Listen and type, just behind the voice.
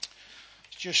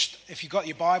Just, if you've got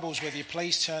your Bibles with you,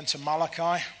 please turn to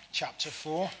Malachi chapter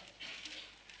 4.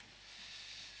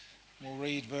 We'll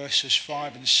read verses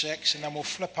 5 and 6, and then we'll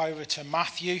flip over to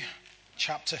Matthew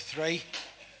chapter 3,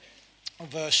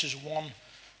 verses 1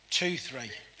 to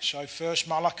 3. So first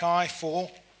Malachi 4,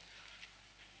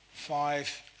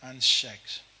 5 and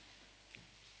 6.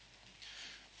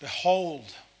 Behold,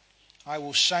 I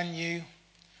will send you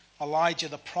Elijah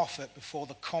the prophet before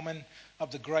the coming of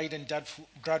the great and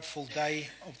dreadful day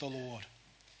of the Lord.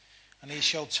 And he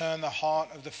shall turn the heart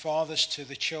of the fathers to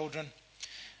the children,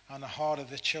 and the heart of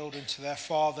the children to their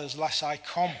fathers, lest I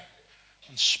come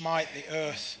and smite the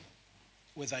earth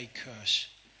with a curse.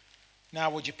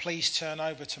 Now would you please turn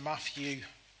over to Matthew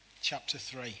chapter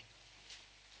 3.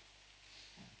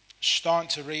 Starting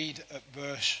to read at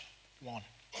verse 1.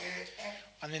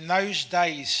 And in those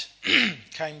days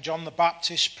came John the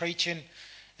Baptist preaching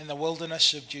in the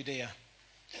wilderness of Judea,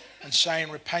 and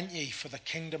saying, Repent ye, for the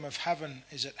kingdom of heaven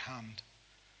is at hand.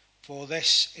 For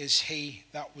this is he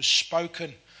that was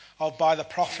spoken of by the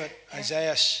prophet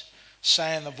Isaiah,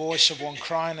 saying, The voice of one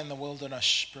crying in the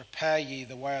wilderness, Prepare ye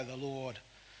the way of the Lord,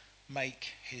 make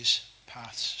his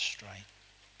paths straight.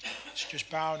 Let's just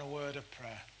bow in a word of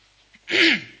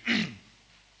prayer.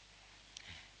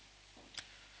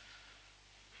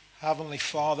 Heavenly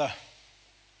Father,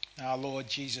 our Lord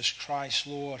Jesus Christ,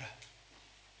 Lord,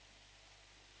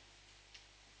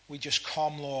 we just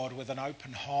come, Lord, with an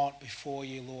open heart before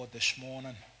you, Lord, this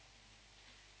morning.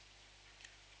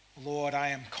 Lord, I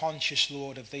am conscious,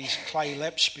 Lord, of these clay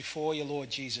lips before you, Lord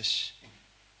Jesus.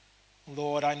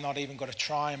 Lord, I'm not even going to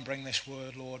try and bring this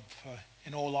word, Lord, for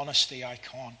in all honesty, I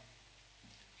can't.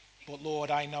 But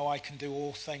Lord, I know I can do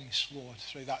all things, Lord,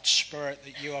 through that Spirit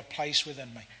that you have placed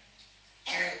within me.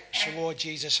 So, Lord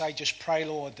Jesus, I just pray,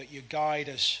 Lord, that you guide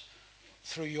us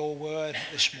through your word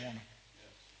this morning.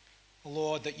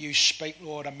 Lord, that you speak,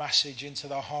 Lord, a message into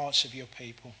the hearts of your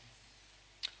people.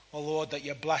 Oh, Lord, that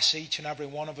you bless each and every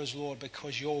one of us, Lord,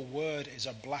 because your word is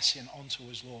a blessing unto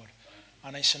us, Lord,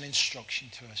 and it's an instruction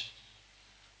to us.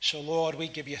 So, Lord, we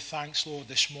give you thanks, Lord,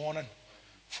 this morning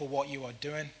for what you are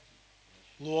doing.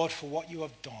 Lord, for what you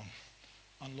have done.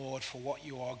 And, Lord, for what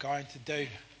you are going to do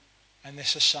in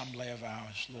this assembly of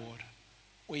ours, Lord.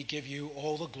 We give you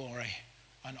all the glory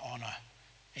and honor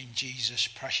in Jesus'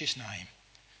 precious name.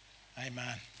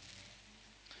 Amen.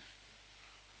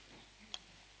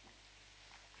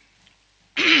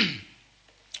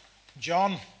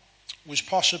 John was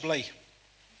possibly,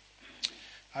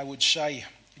 I would say,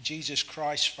 Jesus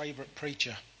Christ's favourite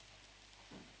preacher.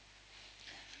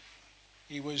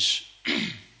 He was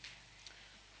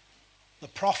the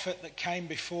prophet that came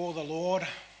before the Lord.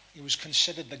 He was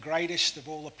considered the greatest of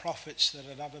all the prophets that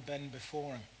had ever been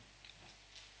before him.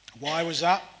 Why was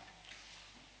that?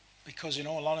 Because in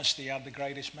all honesty, he had the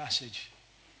greatest message.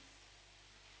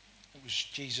 It was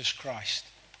Jesus Christ.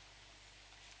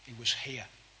 He was here.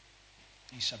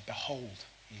 He said, Behold,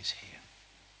 he is here.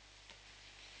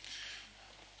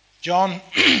 John,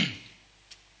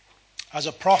 as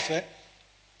a prophet,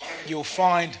 you'll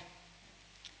find,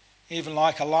 even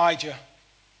like Elijah,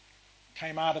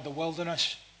 came out of the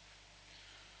wilderness.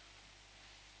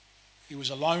 He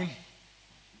was alone.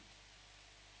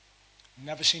 He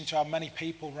never seemed to have many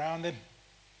people around him.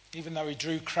 Even though he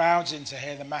drew crowds in to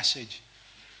hear the message,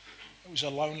 it was a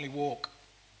lonely walk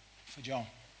for John.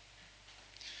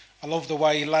 I love the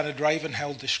way Leonard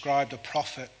Ravenhill described a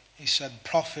prophet. He said,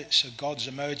 prophets are God's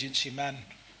emergency men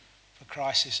for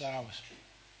crisis hours.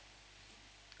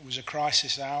 It was a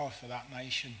crisis hour for that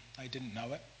nation. They didn't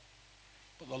know it.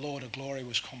 But the Lord of glory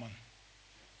was coming.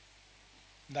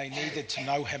 They needed to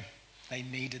know him. They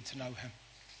needed to know him.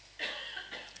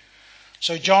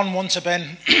 So John wouldn't have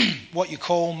been what you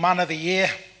call man of the year.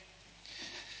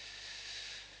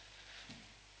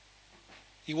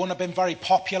 He wouldn't have been very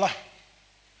popular.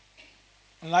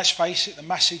 And let's face it, the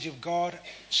message of God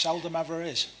seldom ever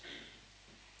is.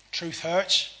 Truth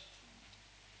hurts.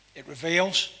 It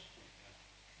reveals.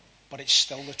 But it's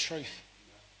still the truth.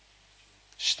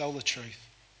 Still the truth.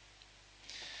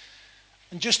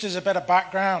 And just as a bit of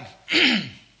background, at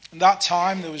that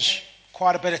time there was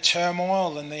quite a bit of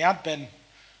turmoil, and there had been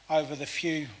over the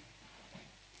few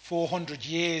 400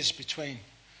 years between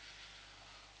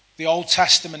the Old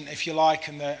Testament, if you like,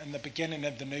 and the beginning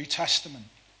of the New Testament.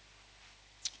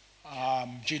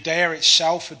 Judea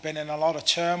itself had been in a lot of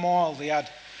turmoil. They had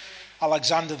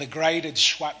Alexander the Great had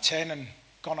swept in and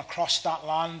gone across that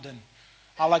land, and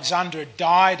Alexander had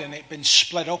died, and it had been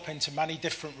split up into many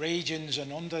different regions,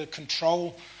 and under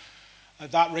control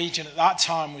of that region at that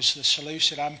time was the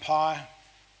Seleucid Empire.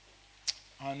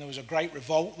 And there was a great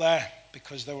revolt there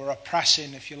because they were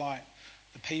oppressing, if you like,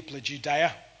 the people of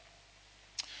Judea.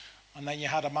 And then you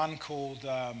had a man called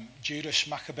Judas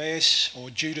Maccabeus, or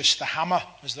Judas the Hammer,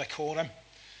 as they call him.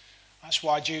 That's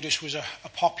why Judas was a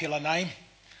popular name.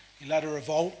 He led a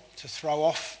revolt to throw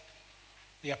off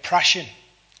the oppression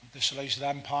of the Seleucid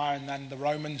Empire, and then the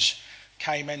Romans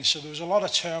came in. So there was a lot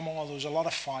of turmoil, there was a lot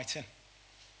of fighting.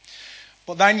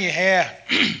 But then you hear,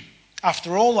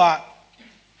 after all that,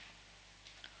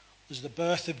 there's the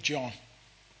birth of John.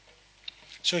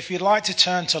 So if you'd like to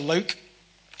turn to Luke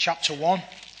chapter 1,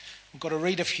 we've got to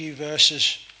read a few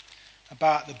verses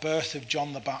about the birth of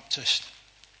John the Baptist.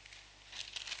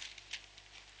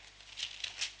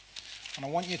 And I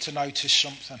want you to notice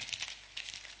something.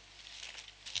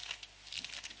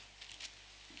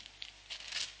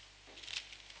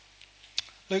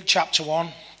 Luke chapter 1,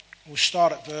 we'll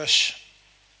start at verse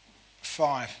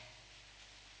 5.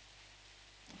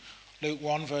 Luke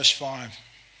 1 verse 5.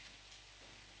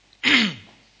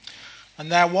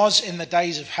 And there was in the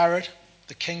days of Herod,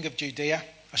 the king of Judea,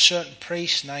 a certain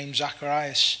priest named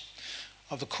Zacharias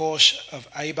of the course of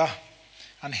Abba,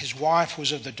 and his wife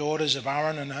was of the daughters of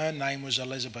Aaron, and her name was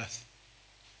Elizabeth.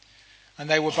 And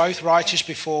they were both righteous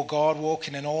before God,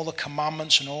 walking in all the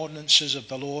commandments and ordinances of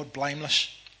the Lord, blameless.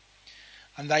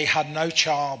 And they had no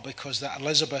child, because that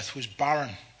Elizabeth was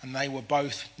barren, and they were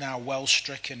both now well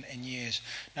stricken in years.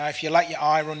 Now, if you let your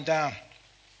eye run down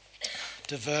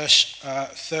to verse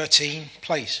 13,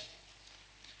 please.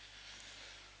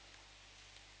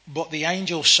 But the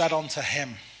angel said unto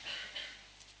him,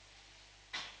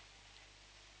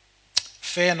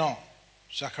 Fear not,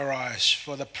 Zacharias,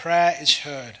 for the prayer is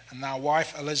heard, and thy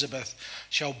wife Elizabeth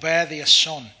shall bear thee a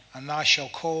son, and thou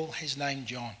shalt call his name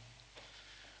John.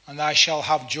 And thou shalt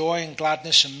have joy and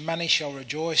gladness, and many shall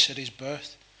rejoice at his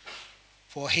birth.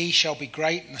 For he shall be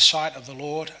great in the sight of the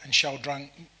Lord, and shall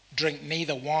drink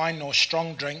neither wine nor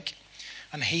strong drink,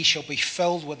 and he shall be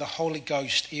filled with the Holy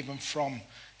Ghost even from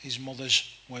his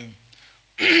mother's womb.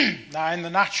 Now, in the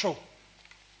natural,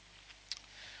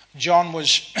 John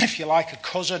was, if you like, a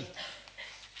cousin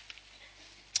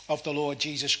of the Lord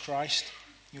Jesus Christ.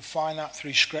 You'll find that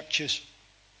through scriptures.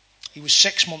 He was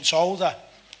 6 months older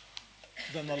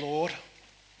than the Lord.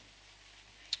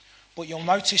 But you'll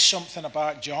notice something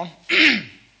about John.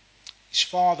 His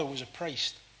father was a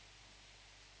priest.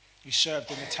 He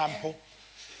served in the temple.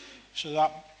 So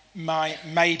that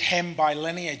made him by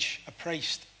lineage a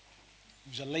priest. He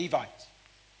was a Levite.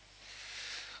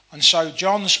 And so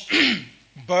John's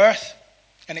birth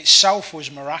in itself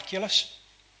was miraculous.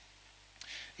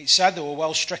 It said they were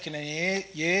well stricken in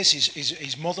years.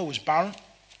 His mother was barren.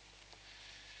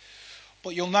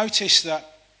 But you'll notice that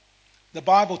the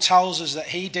Bible tells us that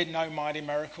he did no mighty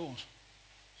miracles.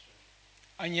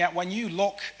 And yet when you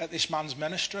look at this man's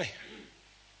ministry,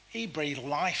 he breathed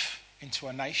life into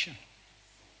a nation.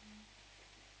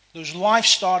 There was life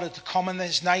started to come in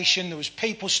this nation. There was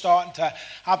people starting to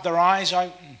have their eyes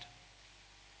opened.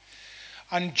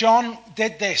 And John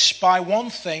did this by one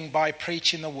thing, by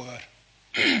preaching the word.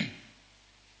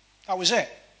 That was it.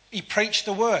 He preached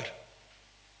the word.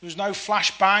 There was no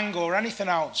flashbang or anything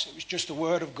else. It was just the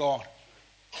word of God.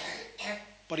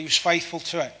 But he was faithful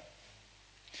to it.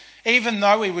 Even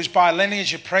though he was by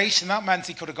lineage a priest, and that meant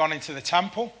he could have gone into the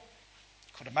temple.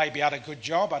 Could have maybe had a good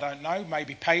job, I don't know.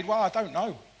 Maybe paid well, I don't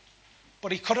know.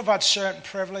 But he could have had certain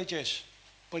privileges.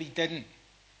 But he didn't.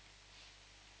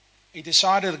 He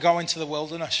decided to go into the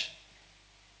wilderness.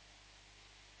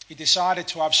 He decided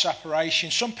to have separation.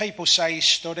 Some people say he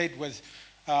studied with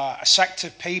a sect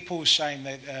of people, saying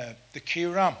that the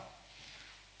Qumran.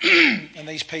 And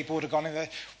these people would have gone in there.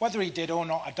 Whether he did or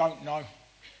not, I don't know.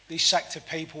 These sect of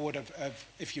people would have,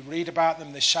 if you read about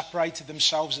them, they separated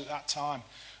themselves at that time.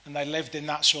 And they lived in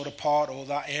that sort of part or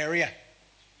that area.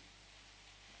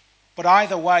 But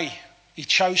either way, he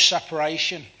chose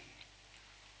separation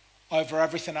over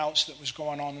everything else that was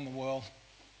going on in the world.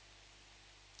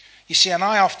 You see, and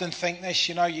I often think this,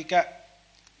 you get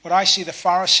what I see, the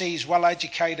Pharisees,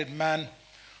 well-educated men,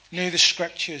 knew the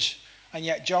scriptures, and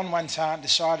yet John went out and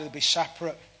decided to be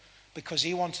separate because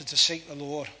he wanted to seek the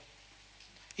Lord.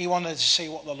 He wanted to see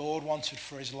what the Lord wanted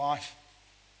for his life.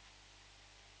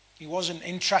 He wasn't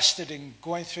interested in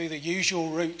going through the usual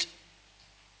route.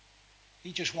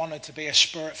 He just wanted to be a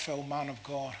spirit-filled man of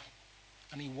God.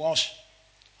 And he was.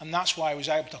 And that's why he was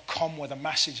able to come with a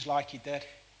message like he did.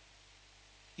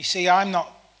 You see, I'm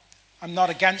not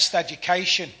against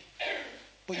education.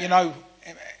 But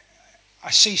I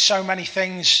see so many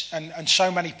things and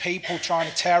so many people trying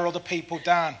to tear other people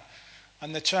down.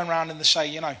 And they turn around and they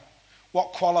say,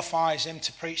 what qualifies him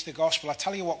to preach the gospel? I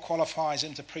tell you what qualifies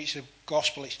him to preach the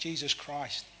gospel. It's Jesus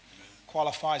Christ.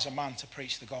 Qualifies a man to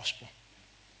preach the gospel.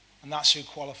 And that's who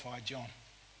qualified John.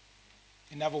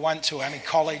 He never went to any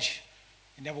college.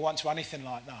 He never went to anything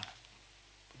like that.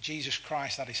 But Jesus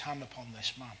Christ had his hand upon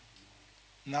this man.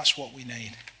 And that's what we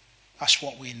need. That's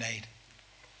what we need.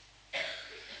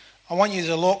 I want you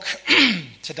to look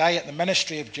today at the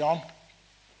ministry of John.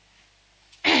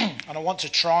 And I want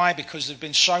to try, because there's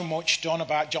been so much done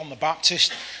about John the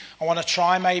Baptist, I want to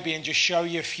try maybe and just show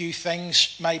you a few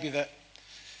things maybe that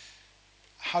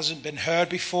hasn't been heard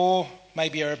before,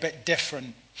 maybe are a bit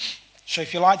different. So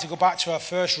if you like to go back to our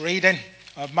first reading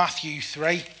of Matthew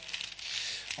 3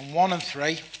 and 1 and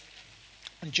 3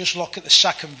 and just look at the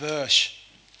second verse.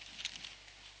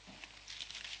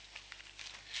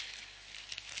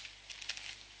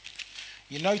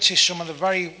 You notice one of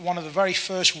the very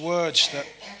first words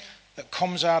that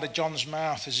comes out of John's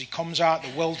mouth as he comes out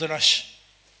of the wilderness.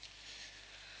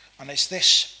 And it's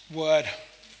this word,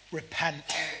 repent.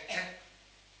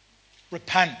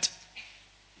 Repent.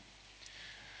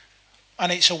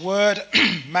 And it's a word,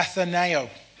 methaneo,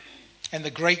 in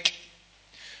the Greek.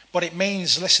 But it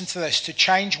means, listen to this, to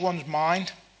change one's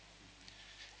mind.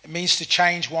 It means to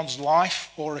change one's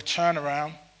life or a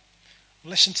turnaround.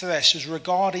 Listen to this, as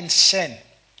regarding sin,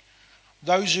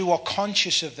 those who are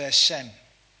conscious of their sin,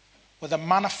 with a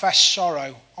manifest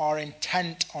sorrow, are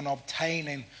intent on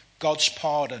obtaining God's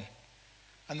pardon.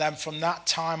 And then from that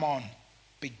time on,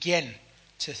 begin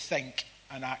to think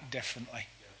and act differently.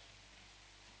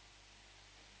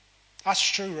 That's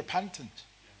true repentance.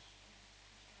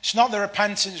 It's not the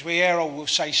repentance we hear, oh, we'll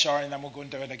say sorry and then we'll go and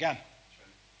do it again.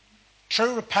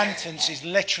 True repentance is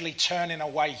literally turning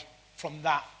away from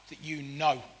that you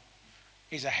know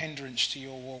is a hindrance to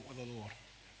your walk with the Lord.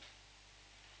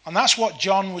 And that's what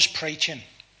John was preaching.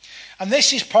 And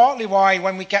this is partly why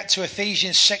when we get to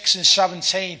Ephesians 6 and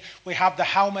 17, we have the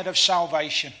helmet of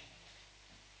salvation.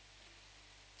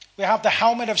 We have the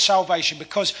helmet of salvation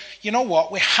because, you know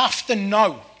what? We have to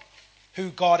know who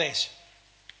God is.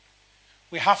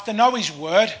 We have to know his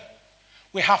word.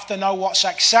 We have to know what's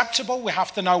acceptable. We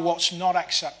have to know what's not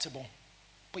acceptable.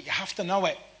 But you have to know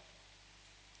it.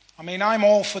 I mean, I'm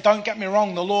all for, don't get me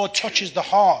wrong, the Lord touches the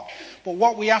heart. But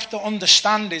what we have to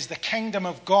understand is the kingdom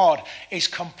of God is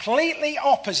completely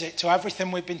opposite to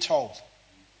everything we've been told.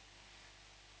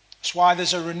 That's why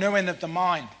there's a renewing of the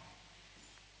mind.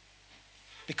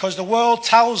 Because the world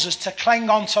tells us to cling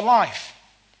on to life.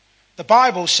 The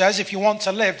Bible says if you want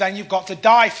to live, then you've got to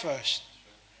die first.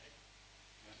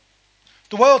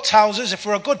 The world tells us if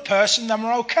we're a good person, then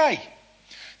we're okay.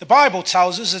 The Bible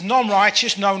tells us there's none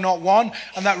righteous, no, not one,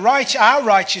 and that our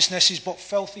righteousness is but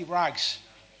filthy rags.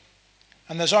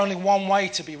 And there's only one way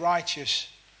to be righteous,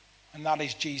 and that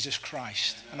is Jesus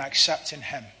Christ and accepting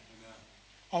him.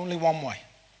 Only one way.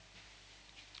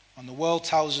 And the world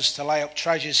tells us to lay up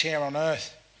treasures here on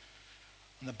earth.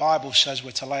 And the Bible says we're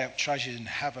to lay up treasures in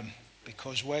heaven,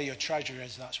 because where your treasure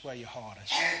is, that's where your heart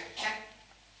is.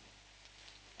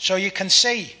 So you can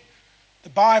see the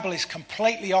Bible is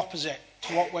completely opposite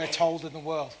to what we're told in the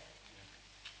world.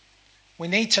 We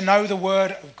need to know the word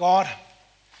of God.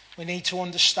 We need to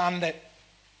understand it.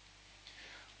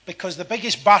 Because the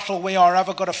biggest battle we are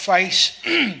ever going to face,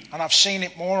 and I've seen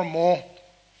it more and more,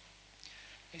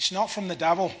 it's not from the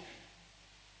devil.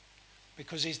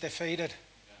 Because he's defeated.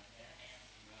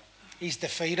 He's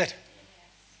defeated.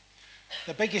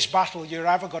 The biggest battle you're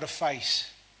ever going to face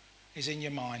is in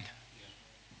your mind.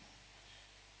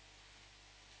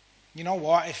 You know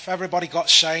what? If everybody got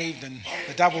saved and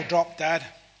the devil dropped dead,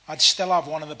 I'd still have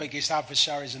one of the biggest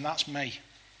adversaries, and that's me.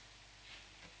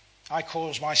 I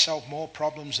cause myself more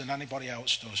problems than anybody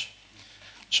else does.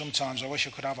 Sometimes I wish I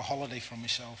could have a holiday from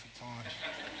myself at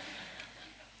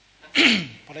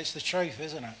times. But it's the truth,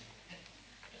 isn't it?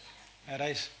 It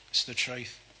is. It's the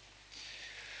truth.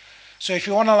 So if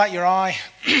you want to let your eye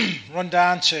run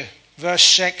down to verse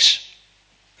 6,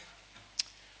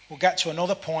 we'll get to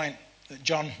another point that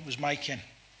John was making.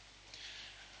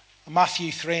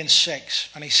 Matthew 3 and 6,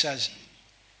 and he says,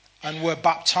 and were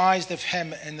baptized of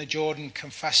him in the Jordan,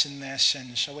 confessing their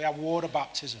sins. So we have water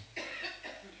baptism.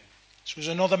 This was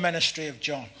another ministry of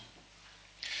John.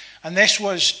 And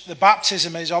the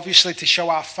baptism is obviously to show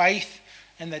our faith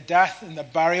in the death and the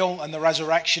burial and the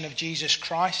resurrection of Jesus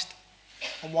Christ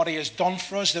and what he has done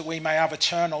for us, that we may have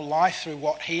eternal life through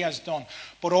what he has done.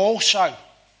 But also,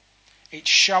 it's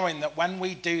showing that when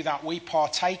we do that, we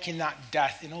partake in that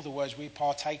death. In other words, we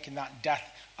partake in that death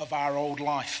of our old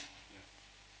life.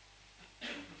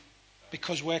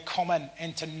 Because we're coming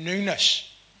into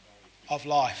newness of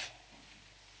life.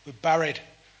 We're buried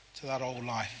to that old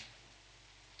life.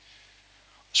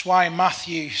 That's why in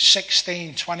Matthew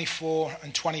 16, 24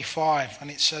 and 25,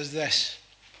 and it says this,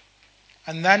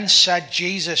 And then said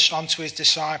Jesus unto his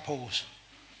disciples,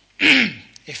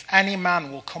 If any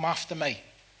man will come after me,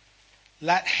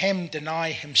 let him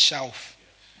deny himself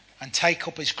and take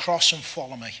up his cross and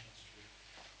follow me.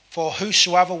 For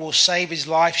whosoever will save his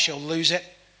life shall lose it,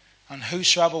 and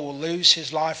whosoever will lose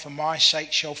his life for my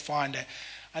sake shall find it.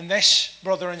 And this,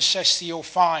 brother and sister, you'll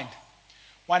find,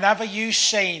 whenever you've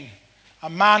seen a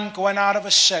man going out of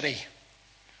a city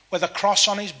with a cross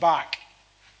on his back,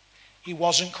 he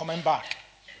wasn't coming back.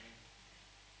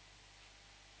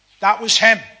 That was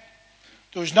him.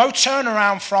 There was no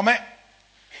turnaround from it.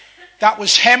 That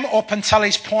was him up until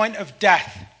his point of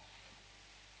death.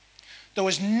 There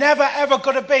was never ever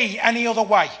going to be any other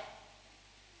way.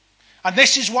 And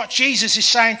this is what Jesus is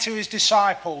saying to his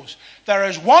disciples. There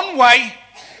is one way,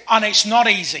 and it's not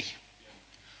easy.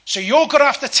 So you're going to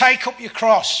have to take up your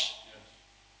cross.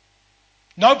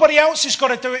 Nobody else is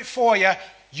going to do it for you.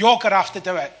 You're going to have to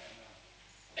do it.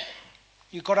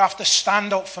 You're going to have to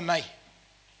stand up for me.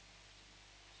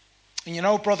 And you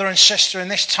know, brother and sister, in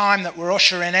this time that we're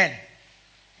ushering in,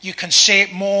 you can see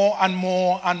it more and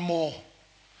more and more.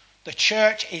 The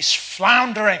church is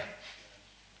floundering.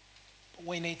 But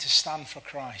we need to stand for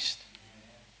Christ.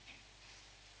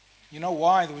 You know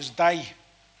why? There was a day,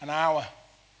 an hour,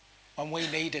 when we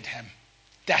needed him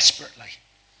desperately.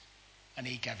 And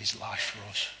he gave his life for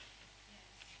us.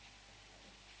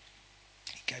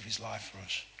 He gave his life for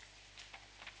us.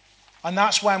 And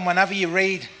that's when, whenever you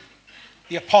read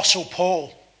the Apostle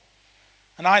Paul,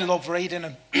 and I love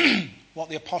reading what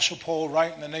the Apostle Paul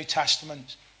wrote in the New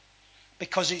Testament,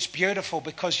 because it's beautiful,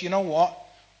 because you know what?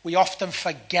 We often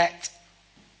forget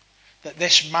that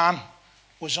this man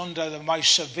was under the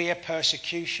most severe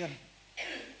persecution.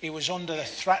 He was under the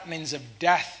threatenings of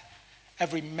death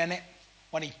every minute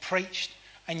when he preached.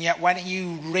 And yet when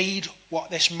you read what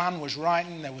this man was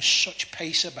writing, there was such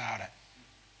peace about it.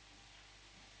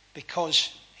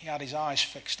 Because he had his eyes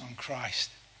fixed on Christ.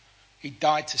 He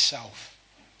died to self.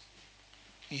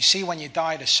 You see, when you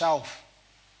die to self,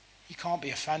 you can't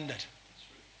be offended.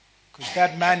 Because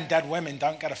dead men, dead women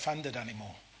don't get offended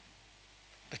anymore.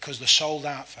 Because they're sold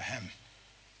out for him.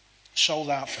 Sold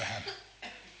out for him.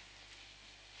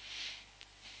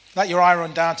 Let your eye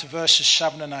run down to verses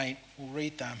 7 and 8. We'll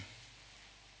read them.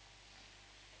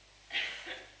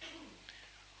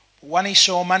 When he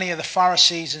saw many of the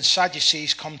Pharisees and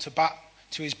Sadducees come to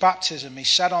his baptism, he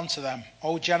said unto them,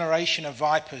 O generation of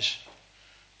vipers,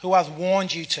 who hath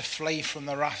warned you to flee from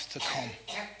the wrath to come?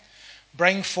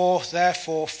 Bring forth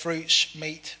therefore fruits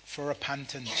meet for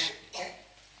repentance.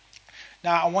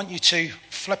 Now I want you to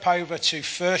flip over to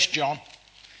 1 John,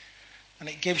 and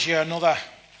it gives you another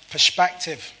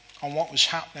perspective on what was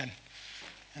happening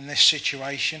in this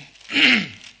situation.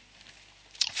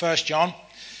 1 John.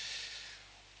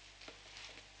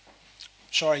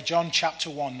 Sorry, John chapter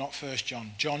 1, not 1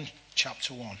 John. John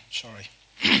chapter 1, sorry.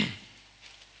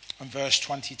 And verse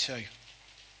 22.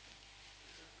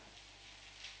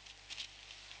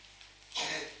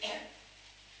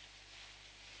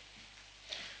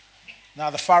 Now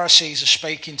the Pharisees are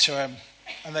speaking to him,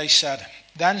 and they said,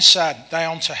 Then said they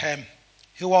unto him,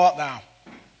 Who art thou?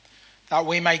 That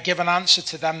we may give an answer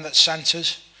to them that sent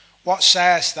us. What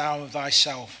sayest thou of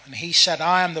thyself? And he said,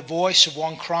 I am the voice of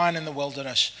one crying in the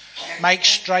wilderness, Make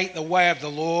straight the way of the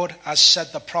Lord, as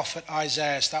said the prophet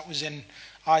Isaiah. That was in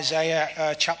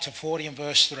Isaiah chapter 40 and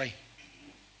verse 3.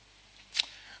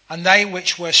 And they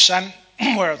which were sent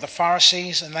were of the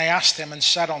Pharisees, and they asked him and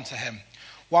said unto him,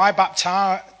 Why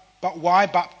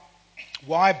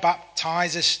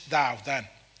baptizest thou then,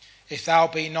 if thou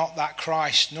be not that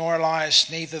Christ, nor Elias,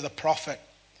 neither the prophet?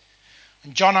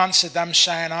 And John answered them,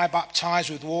 saying, I baptize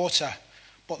with water,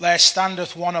 but there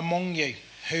standeth one among you,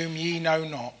 whom ye know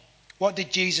not. What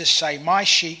did Jesus say? My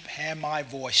sheep hear my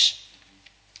voice.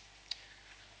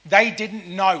 They didn't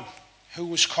know who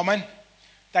was coming.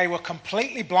 They were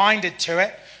completely blinded to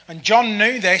it. And John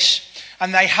knew this,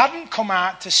 and they hadn't come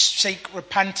out to seek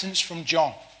repentance from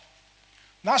John.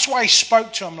 And that's why he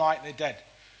spoke to them like they did.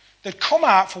 They'd come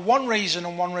out for one reason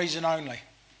and one reason only.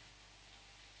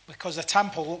 Because the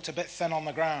temple looked a bit thin on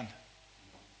the ground.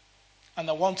 And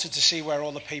they wanted to see where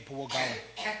all the people were going.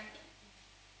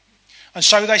 And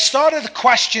so they started to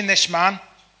question this man.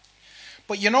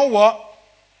 But you know what?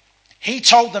 He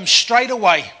told them straight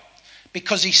away,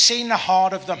 because he's seen the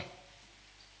heart of them.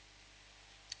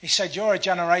 He said, you're a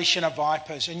generation of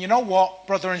vipers. And you know what,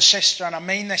 brother and sister, and I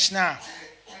mean this now.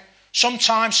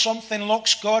 Sometimes something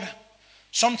looks good.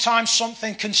 Sometimes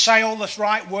something can say all the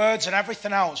right words and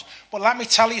everything else. But let me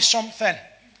tell you something.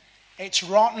 It's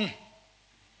rotten.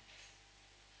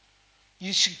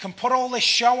 You can put all this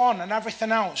show on and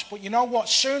everything else. But you know what?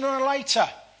 Sooner or later,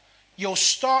 you'll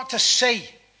start to see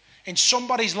in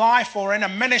somebody's life or in a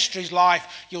ministry's life,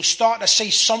 you'll start to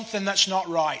see something that's not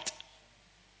right.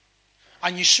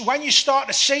 And when you start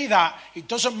to see that, it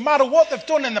doesn't matter what they've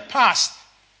done in the past,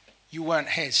 you weren't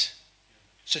his.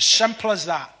 It's as simple as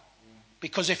that.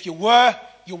 Because if you were,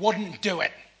 you wouldn't do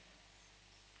it.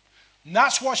 And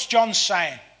that's what John's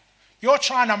saying. You're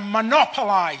trying to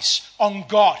monopolize on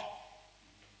God.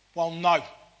 Well, no,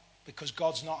 because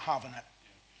God's not having it.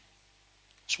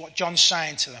 That's what John's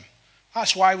saying to them.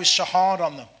 That's why he was so hard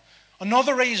on them.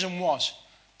 Another reason was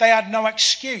they had no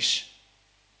excuse.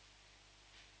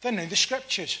 They knew the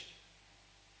scriptures.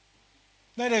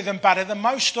 They knew them better than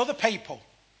most other people.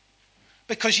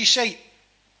 Because you see,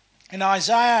 in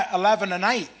Isaiah 11 and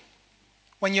 8,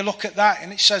 when you look at that,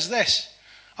 and it says this,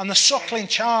 and the suckling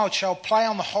child shall play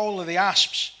on the hole of the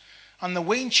asps, and the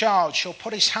weaned child shall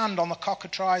put his hand on the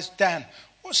cockatrice's den.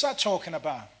 What's that talking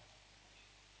about?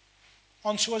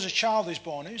 Unto us a child is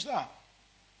born. Who's that?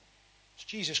 It's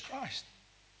Jesus Christ.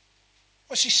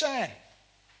 What's he saying?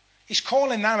 He's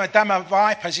calling them a den of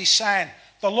vipers. He's saying,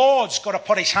 the Lord's got to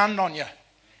put his hand on you.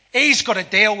 He's got to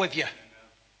deal with you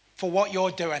for what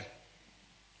you're doing.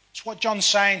 It's what John's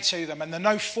saying to them, and they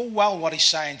know full well what he's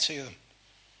saying to them.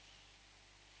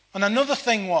 And another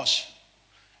thing was,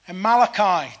 in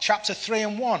Malachi chapter 3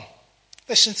 and 1,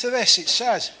 listen to this, it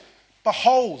says,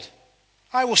 behold,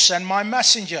 I will send my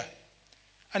messenger,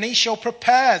 and he shall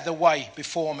prepare the way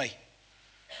before me.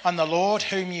 And the Lord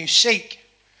whom you seek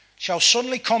shall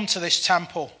suddenly come to this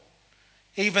temple,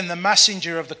 even the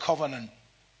messenger of the covenant,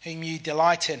 whom ye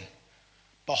delight in.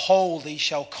 Behold, he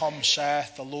shall come,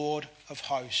 saith the Lord of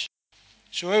hosts.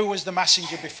 So who was the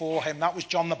messenger before him? That was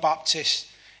John the Baptist.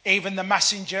 Even the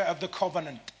messenger of the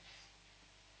covenant.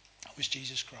 That was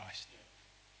Jesus Christ.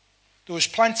 There was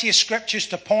plenty of scriptures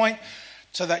to point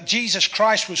to that Jesus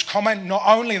Christ was coming. Not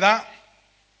only that,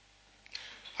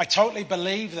 I totally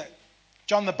believe that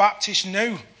John the Baptist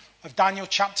knew of Daniel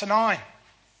chapter 9,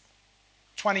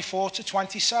 24 to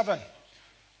 27.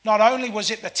 Not only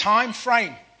was it the time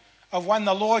frame of when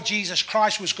the Lord Jesus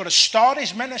Christ was going to start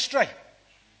his ministry,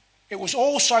 it was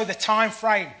also the time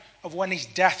frame of when his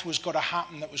death was going to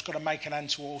happen that was going to make an end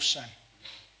to all sin.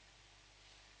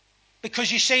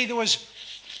 Because you see, there was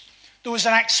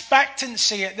an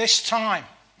expectancy at this time.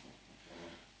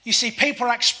 You see, people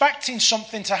are expecting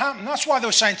something to happen. That's why they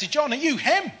were saying to John, are you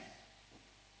him?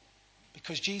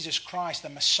 Because Jesus Christ, the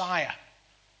Messiah,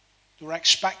 they were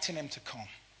expecting him to come.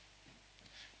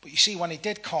 But you see, when he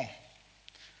did come,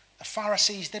 the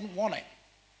Pharisees didn't want it.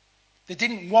 They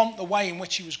didn't want the way in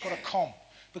which he was going to come.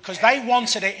 Because they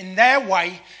wanted it in their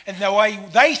way, in the way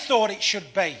they thought it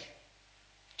should be.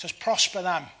 To prosper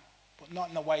them, but not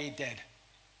in the way he did.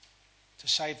 To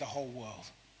save the whole world.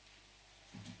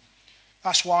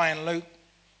 That's why in Luke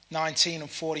 19 and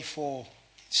 44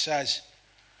 it says,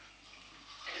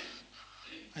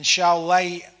 and shall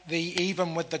lay thee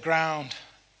even with the ground,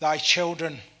 thy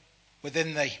children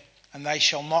within thee, and they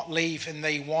shall not leave in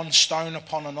thee one stone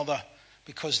upon another,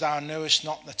 because thou knewest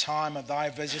not the time of thy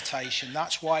visitation.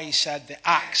 That's why he said the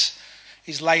axe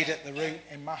is laid at the root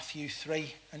in Matthew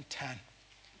 3 and 10.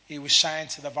 He was saying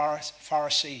to the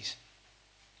Pharisees,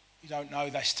 you don't know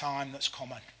this time that's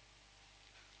coming,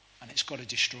 and it's got to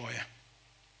destroy you.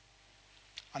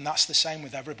 And that's the same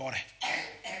with everybody.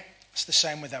 It's the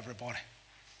same with everybody.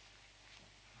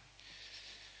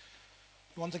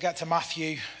 You want to get to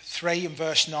Matthew 3 and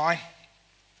verse 9?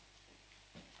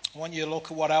 I want you to look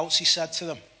at what else he said to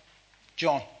them.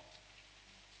 John.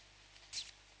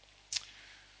 It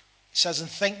says, and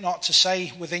think not to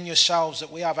say within yourselves that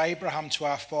we have Abraham to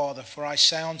our father, for I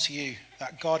say unto you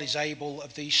that God is able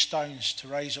of these stones to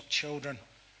raise up children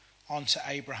unto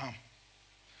Abraham.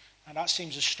 Now that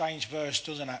seems a strange verse,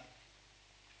 doesn't it?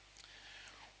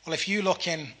 Well, if you look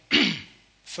in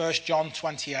 1 John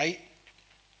 28,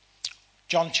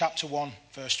 John chapter 1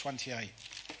 verse 28.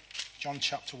 John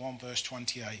chapter 1 verse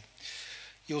 28.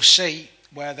 You'll see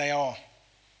where they are.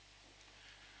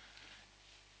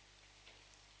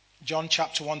 John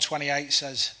chapter 1:28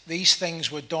 says, these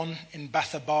things were done in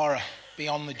Bethabara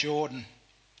beyond the Jordan,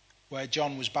 where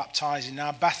John was baptizing.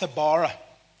 Now Bethabara,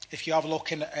 if you have a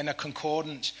look in a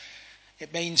concordance,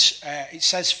 it means, it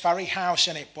says ferry house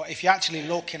in it, but if you actually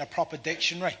look in a proper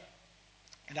dictionary,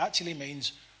 it actually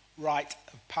means rite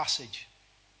of passage.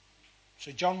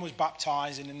 So John was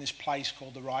baptizing in this place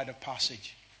called the Rite of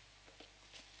Passage.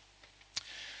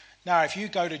 Now, if you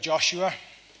go to Joshua,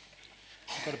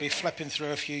 I've got to be flipping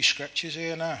through a few scriptures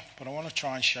here now, but I want to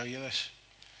try and show you this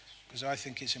because I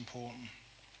think it's important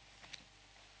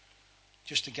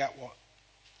just to get what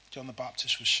John the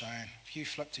Baptist was saying. If you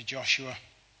flip to Joshua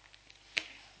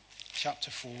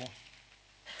chapter 4.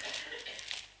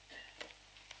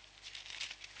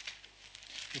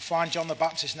 You'll find John the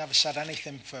Baptist never said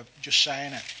anything for just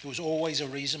saying it. There was always a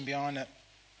reason behind it.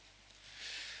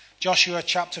 Joshua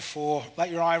chapter 4, let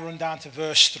your eye run down to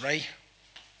verse 3.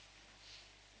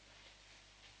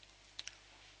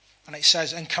 And it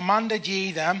says, and commanded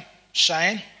ye them,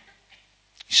 saying,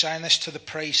 he's saying this to the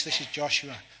priest, this is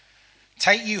Joshua,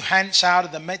 take you hence out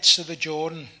of the midst of the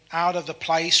Jordan, out of the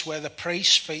place where the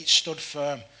priest's feet stood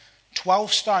firm,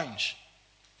 12 stones.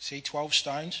 See, 12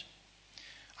 stones.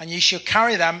 And ye shall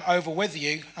carry them over with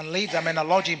you, and leave them in a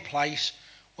lodging place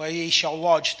where ye shall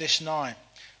lodge this night.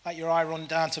 Let your eye run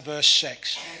down to verse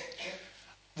 6.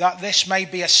 That this may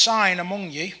be a sign among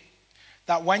you,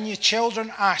 that when your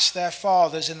children ask their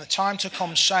fathers in the time to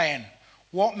come, saying,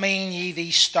 what mean ye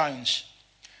these stones?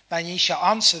 Then ye shall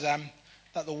answer them,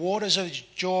 that the waters of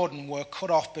Jordan were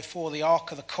cut off before the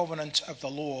ark of the covenant of the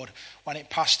Lord, when it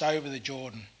passed over the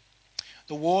Jordan.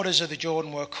 The waters of the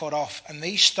Jordan were cut off, and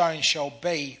these stones shall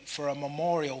be for a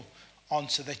memorial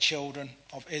unto the children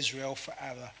of Israel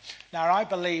forever. Now, I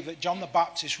believe that John the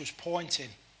Baptist was pointing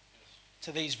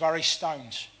to these very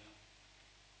stones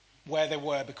where they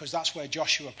were, because that's where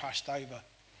Joshua passed over.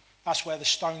 That's where the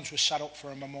stones were set up for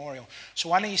a memorial. So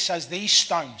when he says these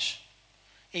stones,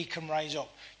 he can raise up.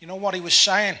 You know what he was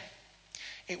saying?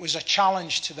 It was a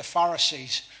challenge to the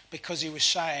Pharisees, because he was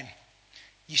saying,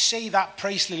 you see that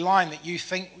priestly line that you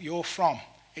think you're from,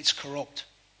 it's corrupt.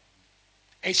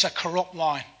 It's a corrupt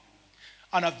line.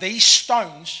 And of these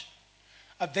stones,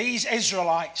 of these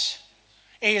Israelites,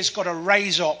 he has got to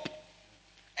raise up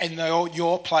in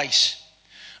your place.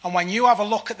 And when you have a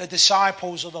look at the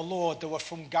disciples of the Lord that were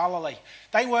from Galilee,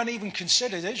 they weren't even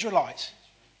considered Israelites.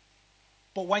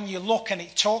 But when you look and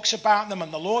it talks about them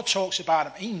and the Lord talks about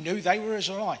them, he knew they were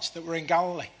Israelites that were in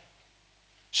Galilee.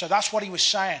 So that's what he was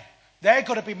saying. They're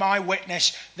going to be my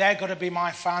witness. They're going to be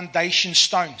my foundation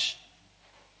stones.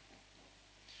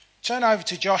 Turn over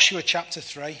to Joshua chapter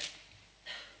 3. Let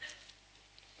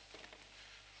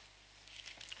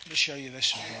me show you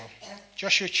this as well.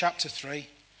 Joshua chapter 3,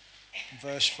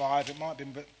 verse 5. It might be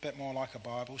a bit more like a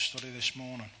Bible study this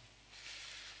morning.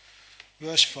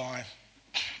 Verse 5.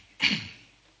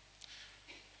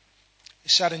 It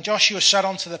said, and Joshua said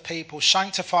unto the people,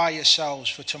 sanctify yourselves,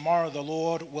 for tomorrow the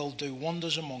Lord will do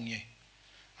wonders among you.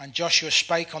 And Joshua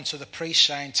spake unto the priests,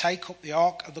 saying, take up the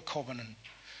ark of the covenant,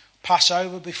 pass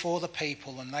over before the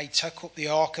people. And they took up the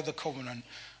ark of the covenant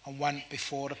and went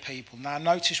before the people. Now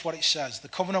notice what it says. The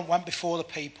covenant went before the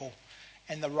people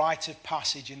in the rite of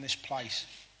passage in this place.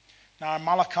 Now in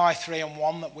Malachi 3 and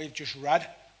 1 that we've just read,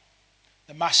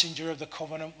 the messenger of the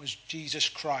covenant was Jesus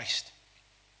Christ.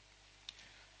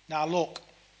 Now look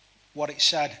what it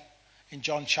said in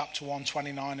John chapter 1,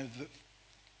 29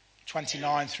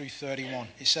 through 31.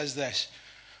 It says this,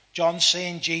 John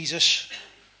seeing Jesus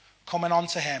coming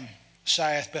unto him,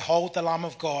 saith, behold the Lamb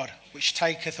of God, which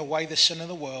taketh away the sin of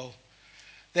the world.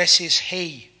 This is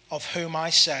he of whom I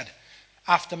said,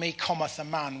 after me cometh a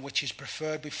man which is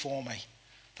preferred before me,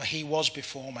 for he was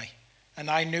before me. And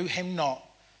I knew him not,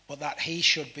 but that he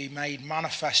should be made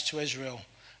manifest to Israel.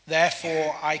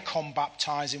 Therefore I come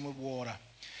baptizing with water.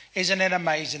 Isn't it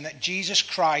amazing that Jesus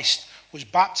Christ was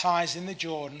baptized in the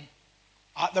Jordan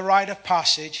at the rite of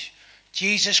passage?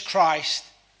 Jesus Christ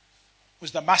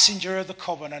was the messenger of the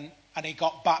covenant, and he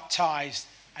got baptized,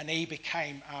 and he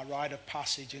became our rite of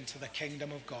passage into the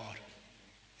kingdom of God.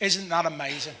 Isn't that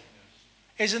amazing?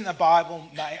 Isn't the Bible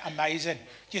amazing?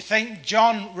 Do you think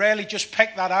John really just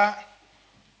picked that out?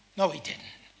 No, he didn't.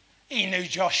 He knew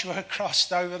Joshua had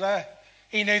crossed over there.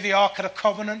 He knew the Ark of the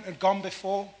Covenant had gone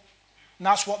before. And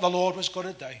that's what the Lord was going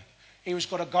to do. He was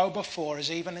going to go before us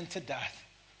even into death.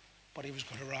 But he was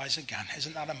going to rise again.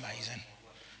 Isn't that amazing?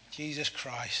 Jesus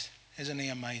Christ. Isn't he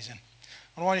amazing?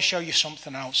 I want to show you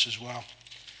something else as well.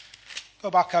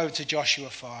 Go back over to Joshua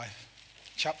 5.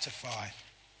 Chapter 5.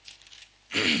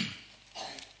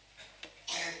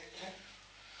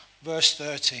 Verse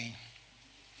 13.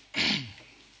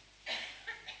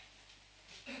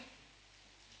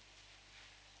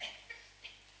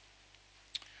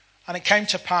 And it came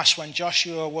to pass when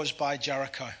Joshua was by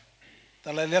Jericho,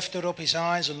 that he lifted up his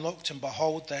eyes and looked, and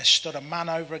behold, there stood a man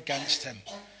over against him,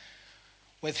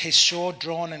 with his sword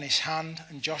drawn in his hand.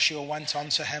 And Joshua went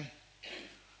unto him,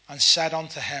 and said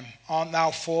unto him, art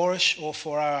thou for us, or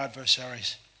for our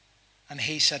adversaries? And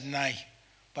he said, nay,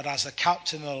 but as the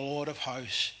captain of the Lord of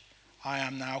hosts, I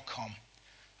am now come.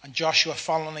 And Joshua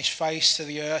fell on his face to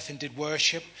the earth, and did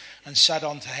worship, and said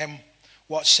unto him,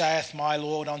 what saith my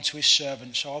Lord unto his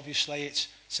servant? So obviously it's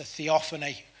a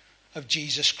theophany of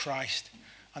Jesus Christ.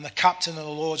 And the captain of the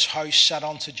Lord's host said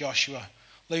unto Joshua,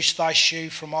 Loose thy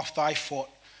shoe from off thy foot,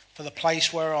 for the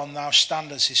place whereon thou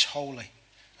standest is holy.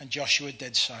 And Joshua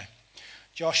did so.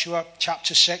 Joshua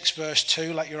chapter 6 verse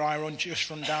 2, let your eye run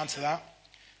down to that.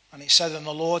 And it said, And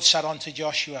the Lord said unto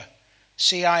Joshua,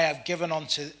 See, I have given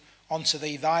unto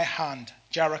thee thy hand,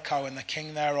 Jericho and the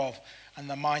king thereof, and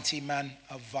the mighty men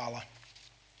of valor.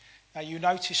 Now you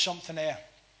notice something here.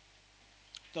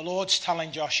 The Lord's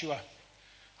telling Joshua,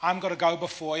 I'm going to go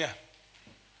before you,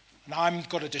 and I'm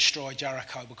going to destroy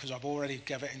Jericho because I've already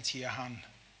given it into your hand.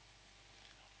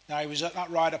 Now he was at that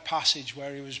rite of passage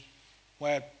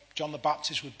where John the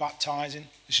Baptist was baptizing.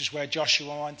 This is where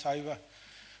Joshua went over.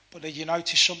 But did you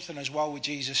notice something as well with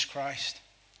Jesus Christ?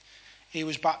 He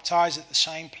was baptized at the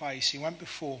same place. He went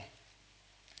before.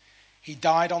 He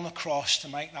died on the cross to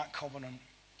make that covenant.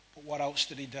 But what else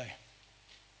did he do?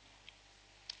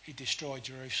 He destroyed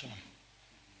Jerusalem.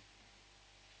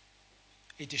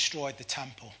 He destroyed the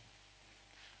temple.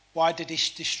 Why did he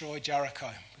destroy Jericho?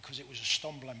 Because it was a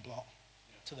stumbling block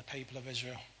to the people of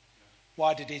Israel.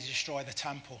 Why did he destroy the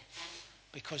temple?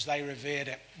 Because they revered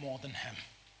it more than him.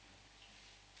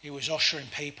 He was ushering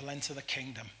people into the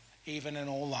kingdom, even in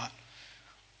all that.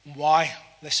 Why?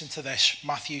 Listen to this.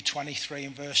 Matthew 23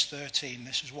 and verse 13.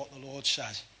 This is what the Lord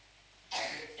says.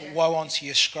 But woe unto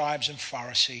you, scribes and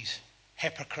Pharisees,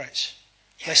 hypocrites.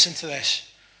 Listen to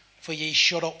this. For ye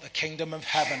shut up the kingdom of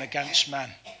heaven against men.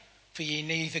 For ye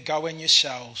neither go in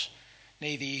yourselves,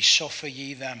 neither ye suffer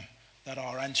ye them that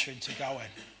are entering to go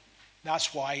in.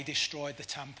 That's why he destroyed the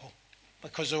temple.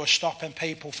 Because they were stopping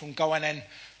people from going in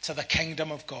to the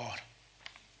kingdom of God.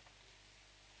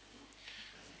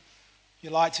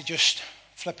 You'd like to just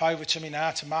flip over to me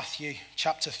now to Matthew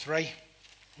chapter 3.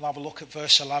 We'll have a look at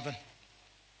verse 11.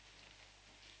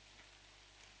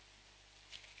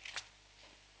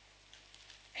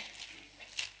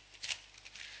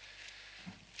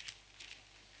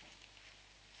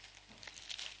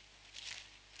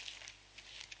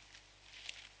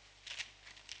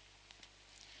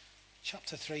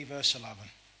 Chapter 3, verse 11.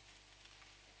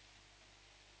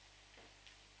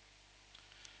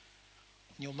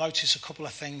 You'll notice a couple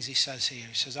of things he says here.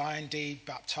 He says, I indeed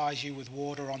baptize you with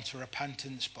water unto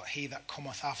repentance, but he that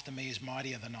cometh after me is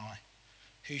mightier than I,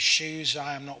 whose shoes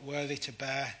I am not worthy to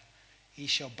bear. He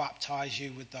shall baptize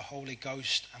you with the Holy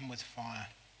Ghost and with fire.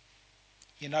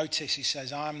 You notice he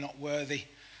says, I am not worthy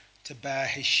to bear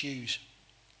his shoes.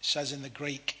 It says in the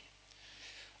Greek,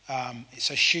 it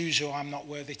says shoes who I'm not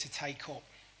worthy to take up.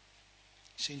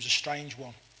 Seems a strange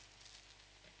one.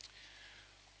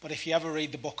 But if you ever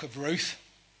read the book of Ruth,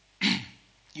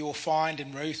 you will find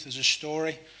in Ruth there's a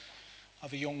story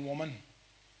of a young woman.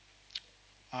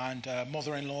 And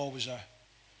mother-in-law was a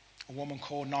woman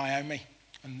called Naomi.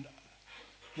 And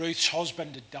Ruth's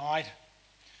husband had died.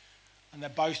 And they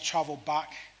both travelled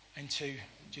back into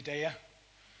Judea.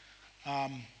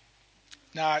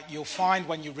 Now, you'll find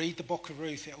when you read the book of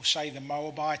Ruth, it will say the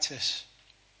Moabitess.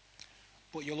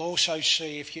 But you'll also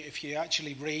see, if you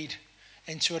actually read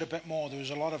into it a bit more, there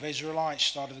was a lot of Israelites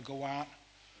started to go out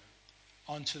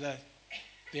onto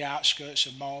the outskirts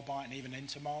of Moabite and even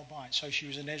into Moabite. So she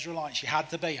was an Israelite. She had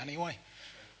to be anyway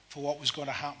for what was going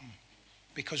to happen.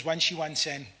 Because when she went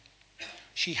in,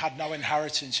 she had no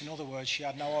inheritance. In other words, she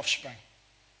had no offspring.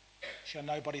 She had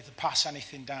nobody to pass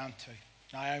anything down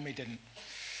to. Naomi didn't.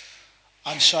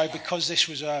 And so because this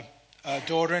was a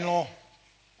daughter-in-law,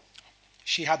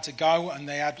 she had to go, and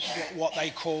they had what they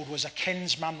called was a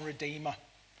kinsman redeemer.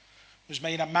 It was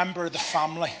mean a member of the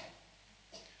family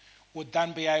would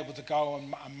then be able to go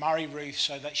and marry Ruth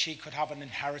so that she could have an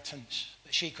inheritance,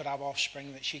 that she could have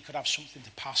offspring, that she could have something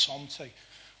to pass on to,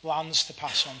 lands to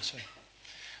pass on to.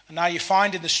 And now you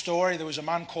find in the story there was a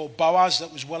man called Boaz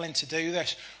that was willing to do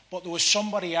this, but there was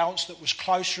somebody else that was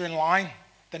closer in line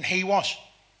than he was.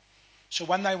 So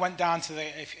when they went down to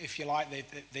if you like,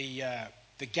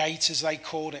 the gate as they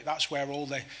called it, that's where all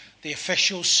the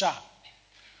officials sat.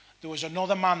 There was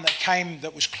another man that came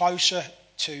that was closer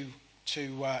to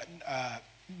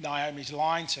Naomi's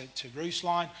line, to Ruth's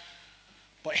line,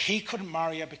 but he couldn't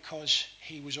marry her because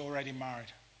he was already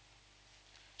married.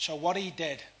 So what he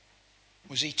did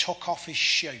was he took off his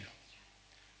shoe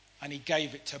and he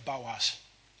gave it to Boaz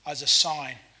as a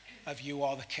sign of you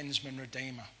are the kinsman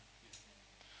redeemer.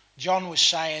 John was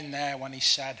saying there when he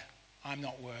said, I'm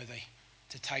not worthy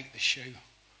to take the shoe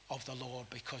of the Lord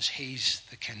because he's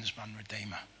the kinsman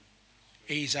redeemer.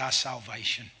 He's our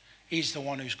salvation. He's the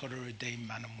one who's got to redeem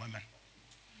men and women.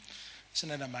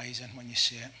 Isn't it amazing when you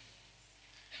see it?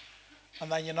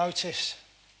 And then you notice,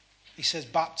 he says,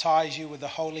 baptize you with the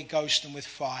Holy Ghost and with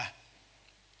fire.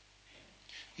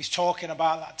 He's talking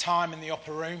about that time in the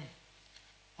upper room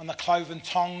when the cloven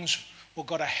tongues were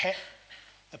going to hit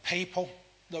the people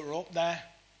that were up there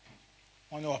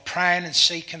when they were praying and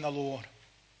seeking the Lord.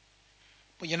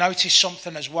 But you notice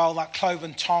something as well, that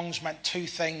cloven tongues meant two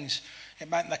things. It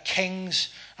meant the kings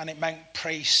and it meant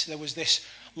priests. There was this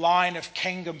line of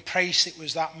king and priest. It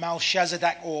was that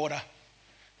Melchizedek order.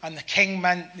 And the king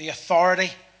meant the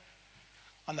authority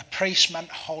and the priest meant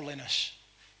holiness.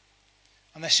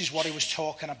 And this is what he was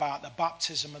talking about, the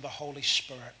baptism of the Holy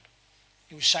Spirit.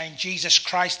 He was saying Jesus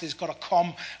Christ has got to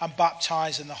come and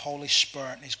baptize in the Holy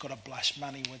Spirit, and he's got to bless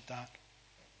many with that.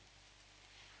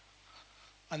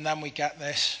 And then we get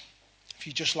this. If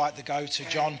you just like to go to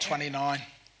John 29,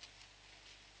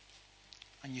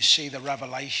 and you see the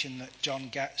revelation that John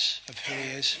gets of who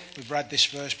he is. We've read this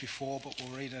verse before, but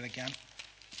we'll read it again,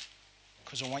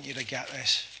 because I want you to get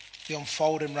this. The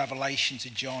unfolding revelation to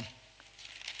John,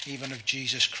 even of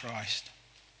Jesus Christ.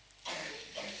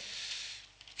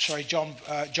 Sorry, John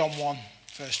 1,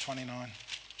 verse 29.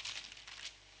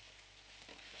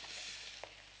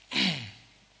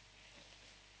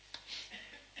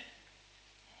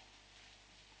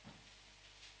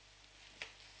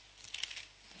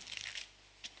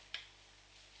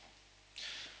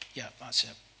 Yeah, that's it.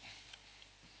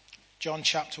 John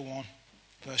chapter 1,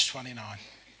 verse 29.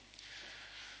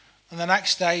 And the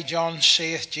next day John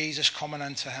seeth Jesus coming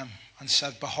unto him, and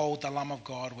said, Behold the Lamb of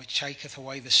God, which taketh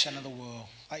away the sin of the world.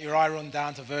 Let your eye run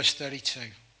down to verse 32.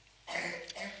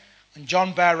 And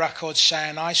John bare record,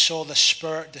 saying, I saw the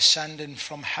Spirit descending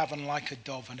from heaven like a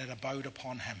dove, and it abode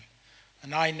upon him.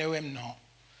 And I knew him not.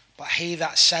 But he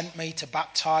that sent me to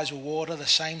baptize with water, the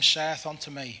same saith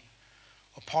unto me,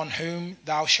 Upon whom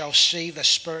thou shalt see the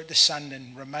Spirit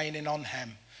descending, remaining on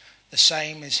him, the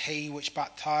same is he which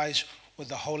baptized with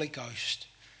the Holy Ghost.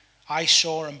 I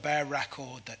saw and bear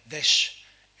record that this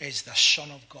is the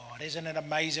Son of God. Isn't it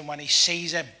amazing when he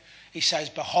sees him? He says,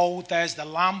 Behold, there's the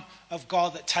Lamb of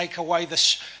God that take away the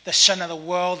sin of the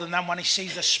world. And then when he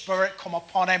sees the Spirit come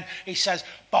upon him, he says,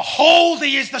 Behold,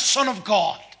 he is the Son of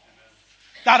God.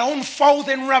 That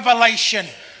unfolding revelation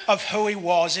of who he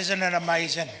was. Isn't it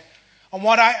amazing? And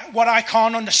what I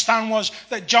can't understand was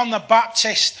that John the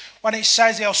Baptist, when it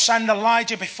says he'll send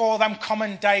Elijah before them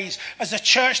coming days, as the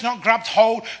church not grabbed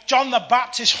hold, John the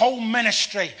Baptist's whole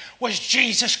ministry was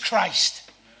Jesus Christ.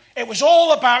 It was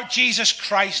all about Jesus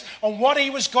Christ and what he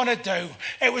was going to do.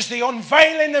 It was the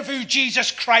unveiling of who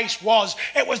Jesus Christ was.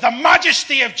 It was the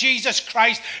majesty of Jesus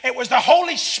Christ. It was the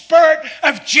Holy Spirit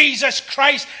of Jesus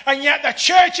Christ. And yet the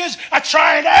churches are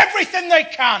trying everything they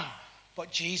can. But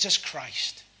Jesus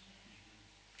Christ.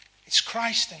 It's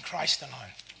Christ and Christ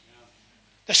alone.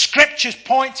 The scriptures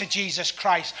point to Jesus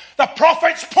Christ. The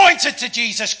prophets pointed to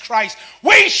Jesus Christ.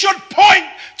 We should point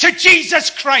to Jesus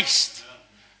Christ.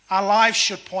 Our lives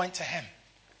should point to him.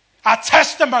 Our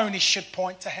testimonies should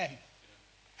point to him.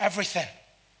 Everything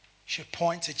should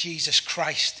point to Jesus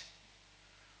Christ.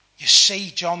 You see,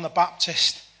 John the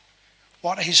Baptist,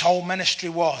 what his whole ministry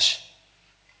was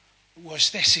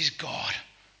this is God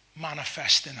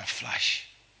manifest in the flesh.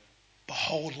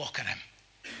 Behold, look at him.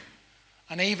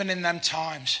 And even in them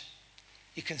times,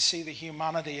 you can see the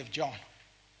humanity of John.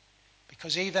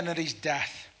 Because even at his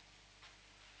death,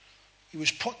 he was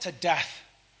put to death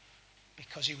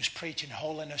because he was preaching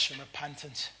holiness and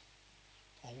repentance.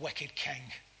 A wicked king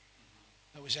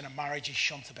that was in a marriage he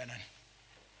shouldn't have been in. And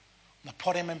they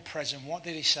put him in prison. What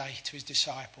did he say to his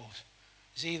disciples?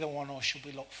 Is either one or should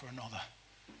we look for another?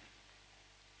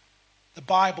 The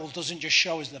Bible doesn't just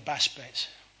show us the best bits.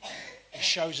 It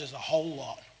shows us the whole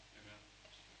lot.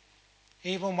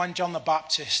 Even when John the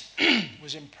Baptist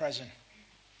was in prison,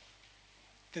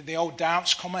 did the old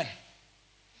doubts come in?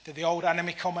 Did the old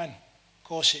enemy come in? Of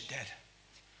course it did.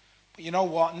 But you know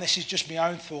what? And this is just my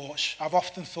own thoughts. I've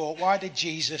often thought, why did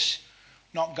Jesus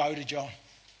not go to John?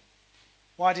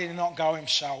 Why did he not go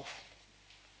himself?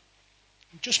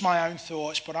 Just my own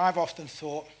thoughts, but I've often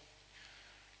thought,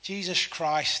 Jesus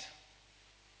Christ,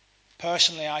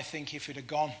 personally, I think if he'd have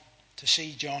gone to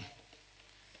see John,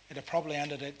 it'd have probably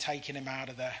ended up taking him out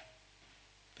of there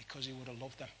because he would have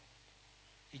loved him.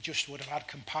 He just would have had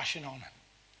compassion on him.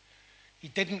 He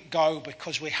didn't go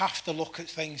because we have to look at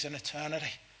things in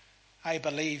eternity. I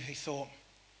believe he thought,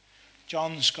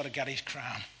 John's got to get his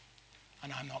crown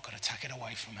and I'm not going to take it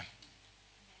away from him.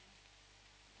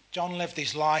 John lived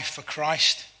his life for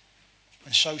Christ,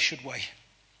 and so should we.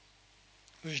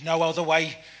 There's no other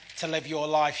way to live your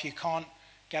life. You can't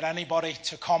get anybody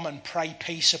to come and pray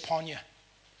peace upon you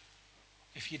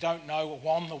if you don't know,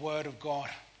 one, the word of God,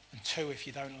 and two, if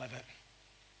you don't live it.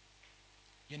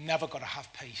 You're never going to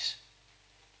have peace.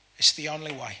 It's the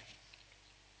only way.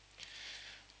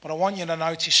 But I want you to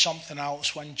notice something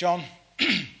else. When John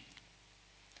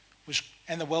was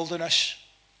in the wilderness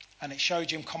And it showed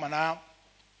him coming out.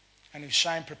 And he was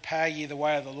saying, prepare ye the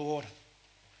way of the Lord.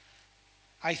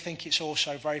 I think it's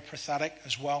also very pathetic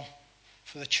as well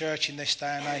for the church in this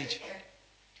day and age.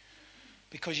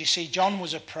 Because you see, John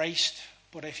was a priest,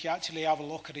 but if you actually have a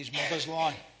look at his mother's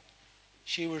line,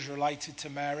 she was related to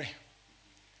Mary.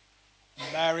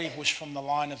 Mary was from the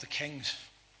line of the kings.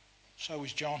 So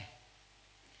was John.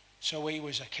 So he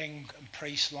was a king and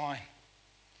priest line.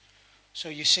 So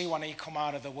you see, when he come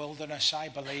out of the wilderness, I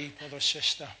believe, brother,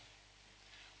 sister,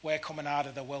 we're coming out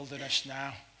of the wilderness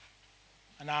now.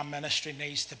 And our ministry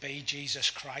needs to be Jesus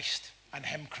Christ and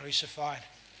him crucified.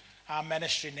 Our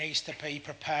ministry needs to be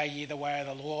prepare ye the way of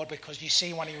the Lord. Because you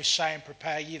see, when he was saying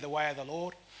prepare ye the way of the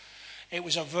Lord, it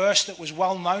was a verse that was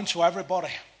well known to everybody.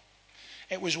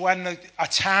 It was when a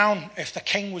town, if the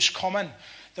king was coming,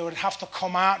 they would have to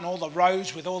come out, and all the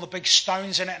roads with all the big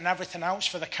stones in it and everything else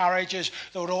for the carriages,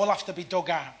 they would all have to be dug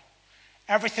out.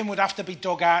 Everything would have to be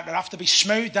dug out. They'd have to be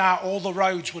smoothed out. All the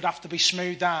roads would have to be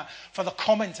smoothed out for the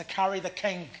coming to carry the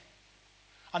king.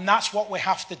 And that's what we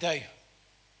have to do.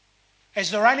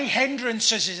 Is there any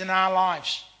hindrances in our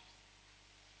lives?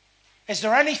 Is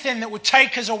there anything that would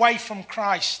take us away from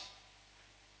Christ?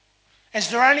 Is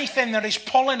there anything that is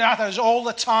pulling at us all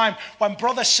the time when,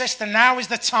 brother, sister, now is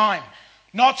the time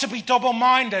not to be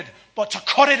double-minded, but to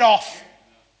cut it off?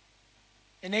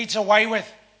 It needs away with.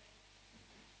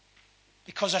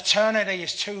 Because eternity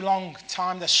is too long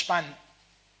time to spend.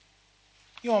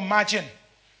 You imagine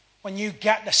when you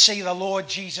get to see the Lord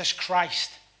Jesus Christ.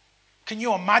 Can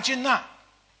you imagine that?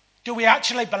 Do we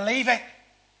actually believe it?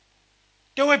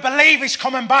 Do we believe he's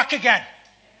coming back again?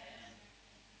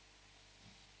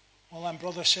 Well then,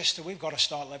 brother, sister, we've got to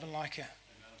start living like it.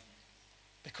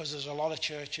 Because there's a lot of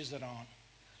churches that aren't.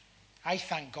 I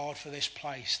thank God for this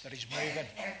place that is moving.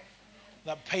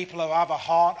 That people who have a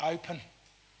heart open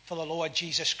for the Lord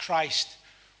Jesus Christ.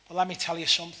 But let me tell you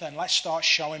something. Let's start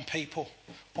showing people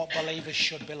what believers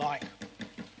should be like.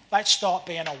 Let's start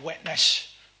being a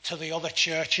witness to the other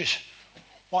churches.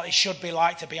 What it should be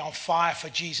like to be on fire for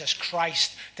Jesus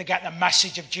Christ, to get the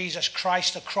message of Jesus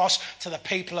Christ across to the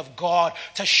people of God,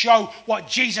 to show what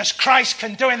Jesus Christ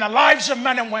can do in the lives of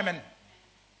men and women.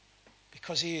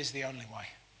 Because he is the only way.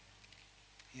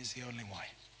 He is the only way.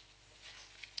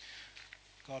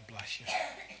 God bless you.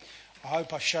 I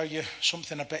hope I show you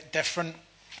something a bit different.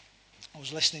 I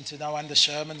was listening to no end of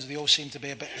sermons. They all seem to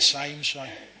be a bit the same, so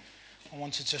I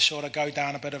wanted to sort of go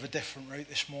down a bit of a different route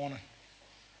this morning.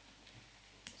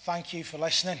 Thank you for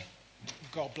listening.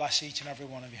 God bless each and every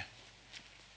one of you.